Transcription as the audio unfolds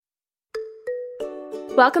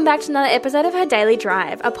Welcome back to another episode of Her Daily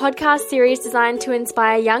Drive, a podcast series designed to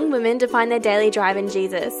inspire young women to find their daily drive in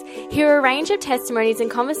Jesus. Here are a range of testimonies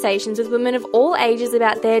and conversations with women of all ages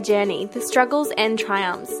about their journey, the struggles and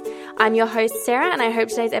triumphs. I'm your host, Sarah, and I hope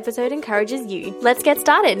today's episode encourages you. Let's get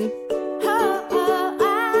started.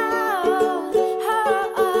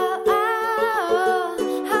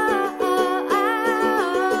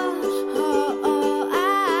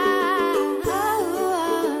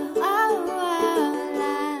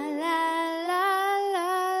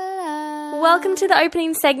 Welcome to the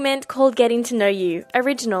opening segment called Getting to Know You.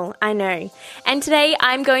 Original, I know. And today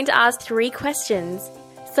I'm going to ask 3 questions.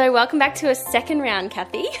 So welcome back to a second round,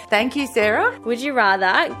 Kathy. Thank you, Sarah. Would you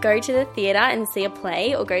rather go to the theatre and see a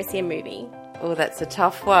play or go see a movie? Oh, that's a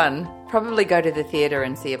tough one. Probably go to the theatre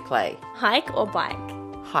and see a play. Hike or bike?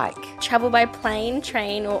 Hike. Travel by plane,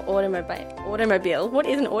 train or automobile? What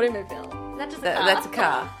is an automobile? Is that just a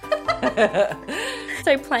car? That's a car.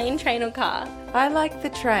 So plane, train or car? I like the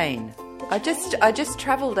train. I just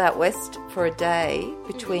travelled out west for a day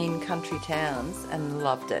between country towns and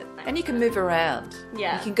loved it. And you can move around.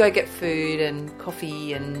 Yeah. You can go get food and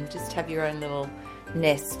coffee and just have your own little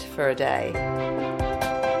nest for a day.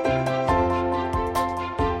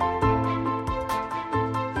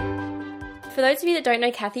 For those of you that don't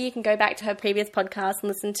know Kathy, you can go back to her previous podcast and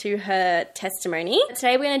listen to her testimony.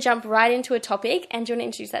 Today we're going to jump right into a topic, and do you want to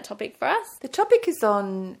introduce that topic for us? The topic is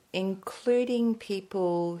on including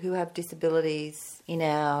people who have disabilities in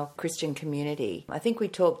our Christian community. I think we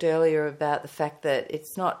talked earlier about the fact that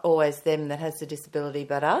it's not always them that has the disability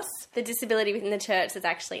but us. The disability within the church is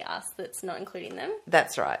actually us that's not including them.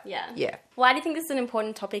 That's right. Yeah. Why do you think this is an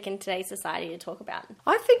important topic in today's society to talk about?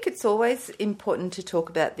 I think it's always important to talk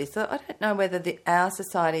about this. I don't know whether our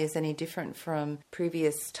society is any different from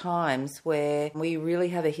previous times where we really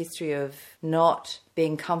have a history of not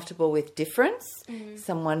being comfortable with difference,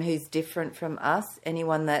 someone who's different from us,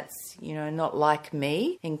 anyone that's, not like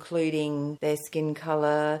me, including their skin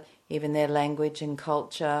colour, even their language and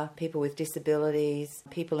culture, people with disabilities,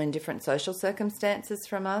 people in different social circumstances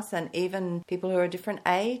from us, and even people who are a different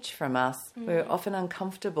age from us. We're often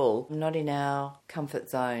uncomfortable, not in our comfort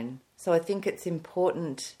zone. So I think it's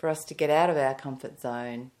important for us to get out of our comfort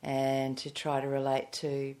zone and to try to relate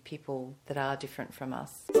to people that are different from us.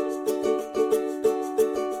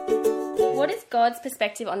 What is God's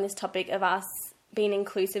perspective on this topic of us being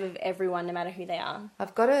inclusive of everyone, no matter who they are?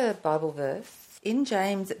 I've got a Bible verse. In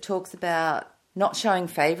James, it talks about not showing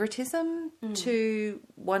favouritism to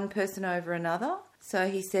one person over another. So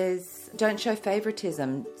he says, don't show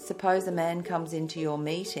favouritism. Suppose a man comes into your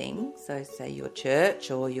meeting, so say your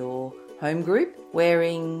church or your home group,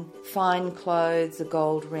 wearing fine clothes, a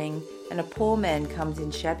gold ring, and a poor man comes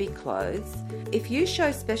in shabby clothes. If you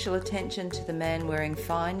show special attention to the man wearing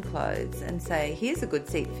fine clothes and say, here's a good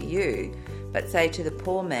seat for you, but say to the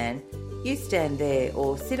poor man, you stand there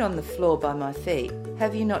or sit on the floor by my feet,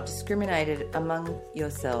 have you not discriminated among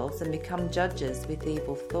yourselves and become judges with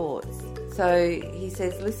evil thoughts? So he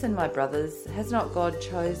says, listen, my brothers, has not God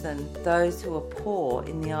chosen those who are poor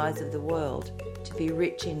in the eyes of the world to be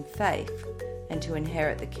rich in faith and to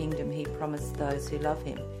inherit the kingdom he promised those who love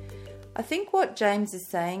him? I think what James is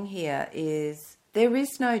saying here is there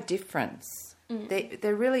is no difference.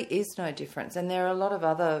 There really is no difference. And there are a lot of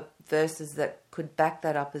other verses that could back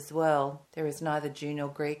that up as well. There is neither Jew nor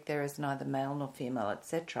Greek, there is neither male nor female,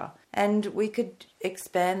 etc. And we could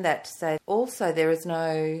expand that to say also there is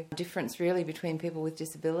no difference really between people with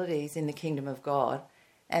disabilities in the kingdom of God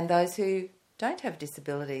and those who don't have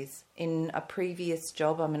disabilities. In a previous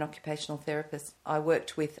job, I'm an occupational therapist, I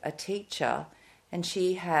worked with a teacher and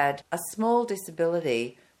she had a small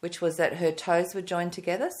disability, which was that her toes were joined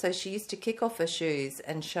together. So she used to kick off her shoes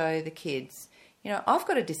and show the kids, I've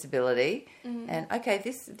got a disability. And okay,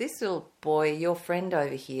 this little boy, your friend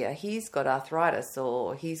over here, he's got arthritis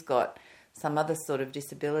or he's got some other sort of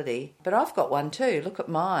disability. But I've got one too. Look at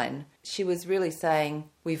mine. She was really saying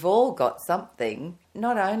we've all got something.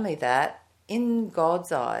 Not only that, in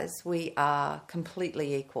God's eyes, we are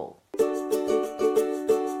completely equal.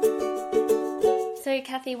 So,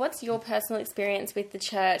 Kathy, what's your personal experience with the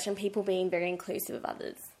church and people being very inclusive of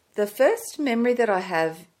others? The first memory that I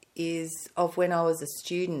have is of when I was a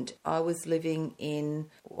student. I was living in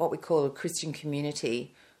what we call a Christian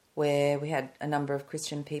community where we had a number of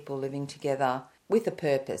Christian people living together with a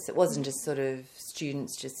purpose. It wasn't just sort of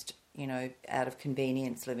students just, out of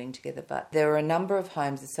convenience living together, but there were a number of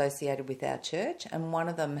homes associated with our church, and one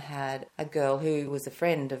of them had a girl who was a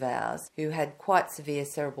friend of ours who had quite severe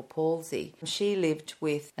cerebral palsy. She lived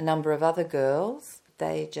with a number of other girls.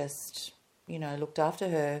 They just looked after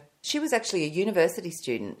her. She was actually a university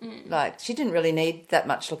student. Like, she didn't really need that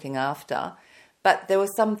much looking after. But there were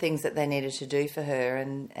some things that they needed to do for her,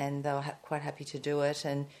 and they were quite happy to do it,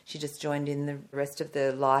 and she just joined in the rest of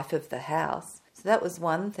the life of the house. So that was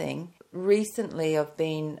one thing. Recently, I've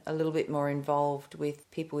been a little bit more involved with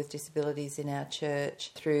people with disabilities in our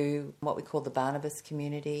church through what we call the Barnabas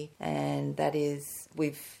community, and that is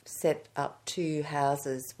we've set up 2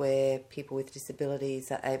 houses where people with disabilities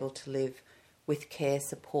are able to live with care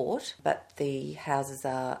support, but the houses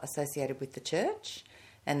are associated with the church.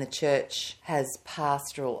 And the church has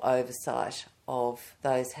pastoral oversight of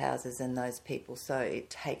those houses and those people. So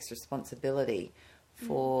it takes responsibility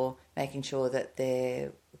for making sure that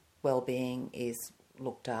their well-being is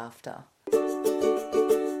looked after. Do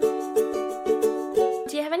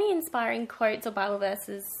you have any inspiring quotes or Bible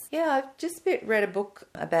verses? Yeah, I've just read a book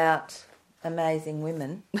about amazing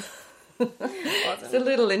women. It's a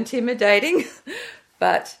little intimidating.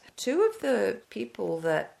 But 2 of the people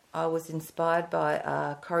that I was inspired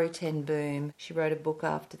by Corrie ten Boom. She wrote a book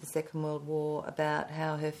after the Second World War about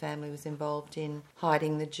how her family was involved in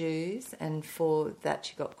hiding the Jews, and for that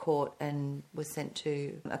she got caught and was sent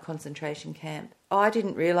to a concentration camp. I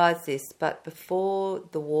didn't realise this, but before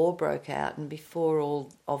the war broke out and before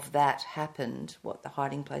all of that happened, what the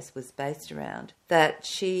hiding place was based around, that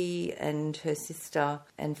she and her sister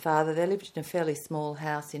and father, they lived in a fairly small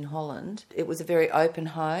house in Holland. It was a very open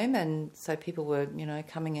home, and so people were,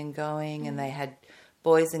 coming and going, and they had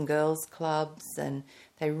boys and girls clubs, and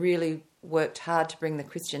they really worked hard to bring the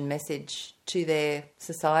Christian message to their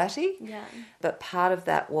society. Yeah. But part of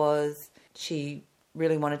that was she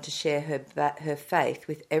really wanted to share her faith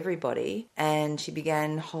with everybody, and she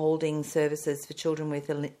began holding services for children with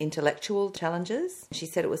intellectual challenges. She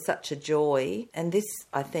said it was such a joy, and this,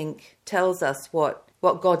 I think, tells us what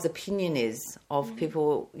God's opinion is of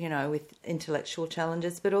people, with intellectual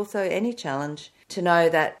challenges, but also any challenge, to know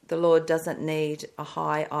that the Lord doesn't need a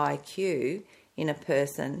high IQ in a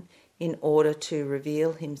person in order to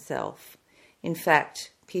reveal himself. In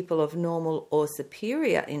fact, people of normal or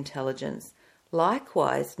superior intelligence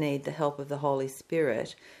likewise need the help of the Holy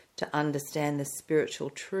Spirit to understand the spiritual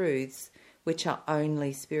truths which are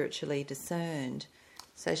only spiritually discerned.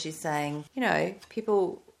 So she's saying,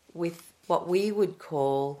 people with what we would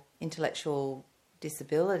call intellectual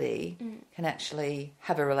disability can actually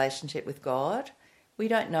have a relationship with God. We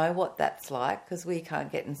don't know what that's like because we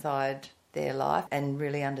can't get inside their life and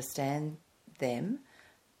really understand them.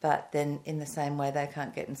 But then in the same way, they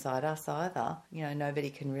can't get inside us either. Nobody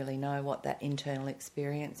can really know what that internal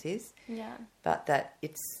experience is. Yeah. But that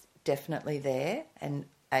it's definitely there and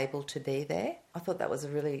able to be there. I thought that was a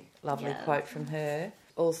really lovely quote from her.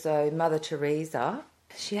 Also, Mother Teresa,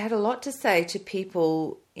 she had a lot to say to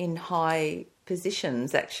people in high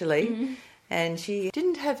positions, actually. And she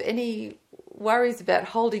didn't have any worries about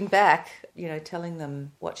holding back, telling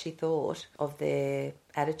them what she thought of their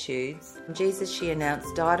attitudes. Jesus, she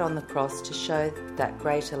announced, died on the cross to show that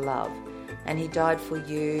greater love. And he died for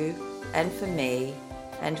you and for me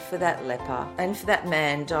and for that leper and for that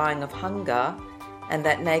man dying of hunger and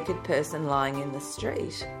that naked person lying in the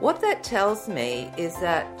street. What that tells me is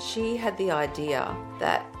that she had the idea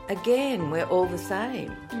that, again, we're all the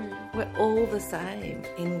same. We're all the same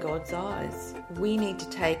in God's eyes. We need to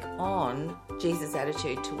take on Jesus'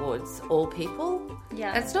 attitude towards all people.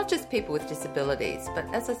 Yeah. And it's not just people with disabilities, but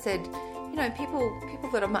as I said, people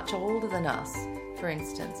that are much older than us, for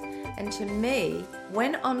instance. And to me,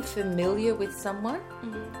 when I'm familiar with someone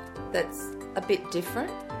that's a bit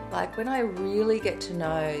different, like when I really get to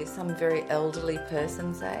know some very elderly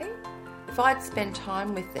person, say, if I'd spend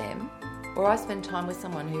time with them, or I spend time with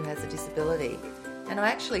someone who has a disability, and I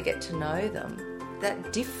actually get to know them,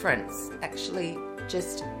 that difference actually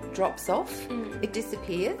just drops off. It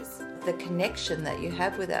disappears. The connection that you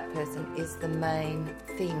have with that person is the main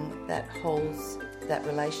thing that holds that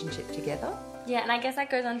relationship together. Yeah, and I guess that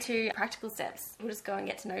goes on to practical steps. We'll just go and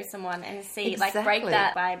get to know someone and see, Exactly. break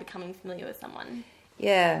that by becoming familiar with someone.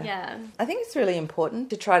 Yeah. Yeah. I think it's really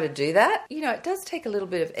important to try to do that. It does take a little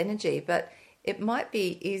bit of energy, but it might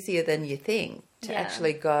be easier than you think to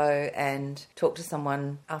actually go and talk to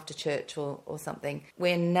someone after church or something.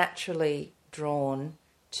 We're naturally drawn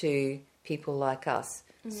to people like us.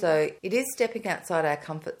 So it is stepping outside our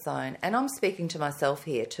comfort zone. And I'm speaking to myself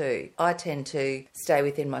here too. I tend to stay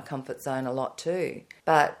within my comfort zone a lot too.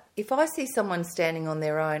 But if I see someone standing on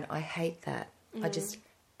their own, I hate that. I just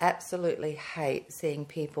absolutely hate seeing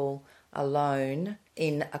people alone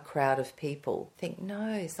in a crowd of people. Think,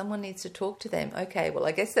 no, someone needs to talk to them. Okay, well,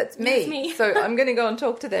 I guess that's me. So I'm going to go and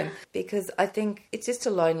talk to them, because I think it's just a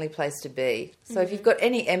lonely place to be. So if you've got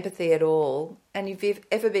any empathy at all, and if you've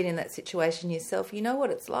ever been in that situation yourself, you know what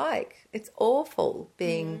it's like. It's awful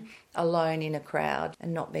being alone in a crowd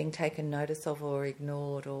and not being taken notice of or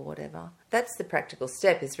ignored or whatever. That's the practical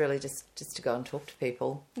step, is really just to go and talk to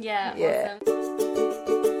people. Yeah. Awesome.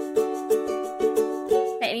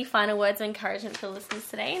 Any final words of encouragement for listeners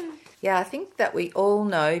today? Yeah, I think that we all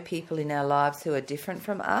know people in our lives who are different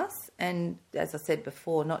from us. And as I said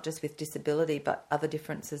before, not just with disability, but other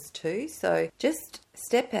differences too. So just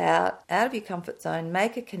step out of your comfort zone,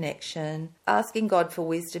 make a connection. Asking God for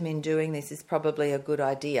wisdom in doing this is probably a good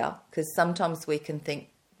idea, because sometimes we can think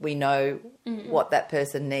we know what that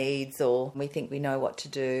person needs, or we think we know what to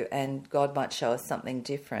do, and God might show us something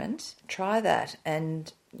different. Try that.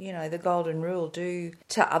 And, you know, the golden rule, do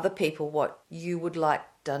to other people what you would like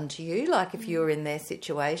done to you, like if you were in their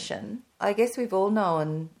situation. I guess we've all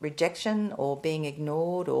known rejection or being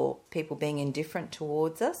ignored or people being indifferent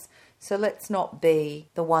towards us. So let's not be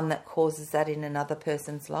the one that causes that in another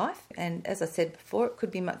person's life. And as I said before, it could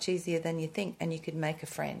be much easier than you think, and you could make a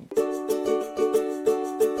friend.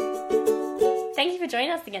 Thank you for joining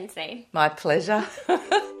us again today. My pleasure.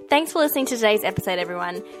 Thanks for listening to today's episode,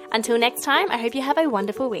 everyone. Until next time, I hope you have a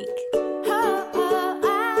wonderful week.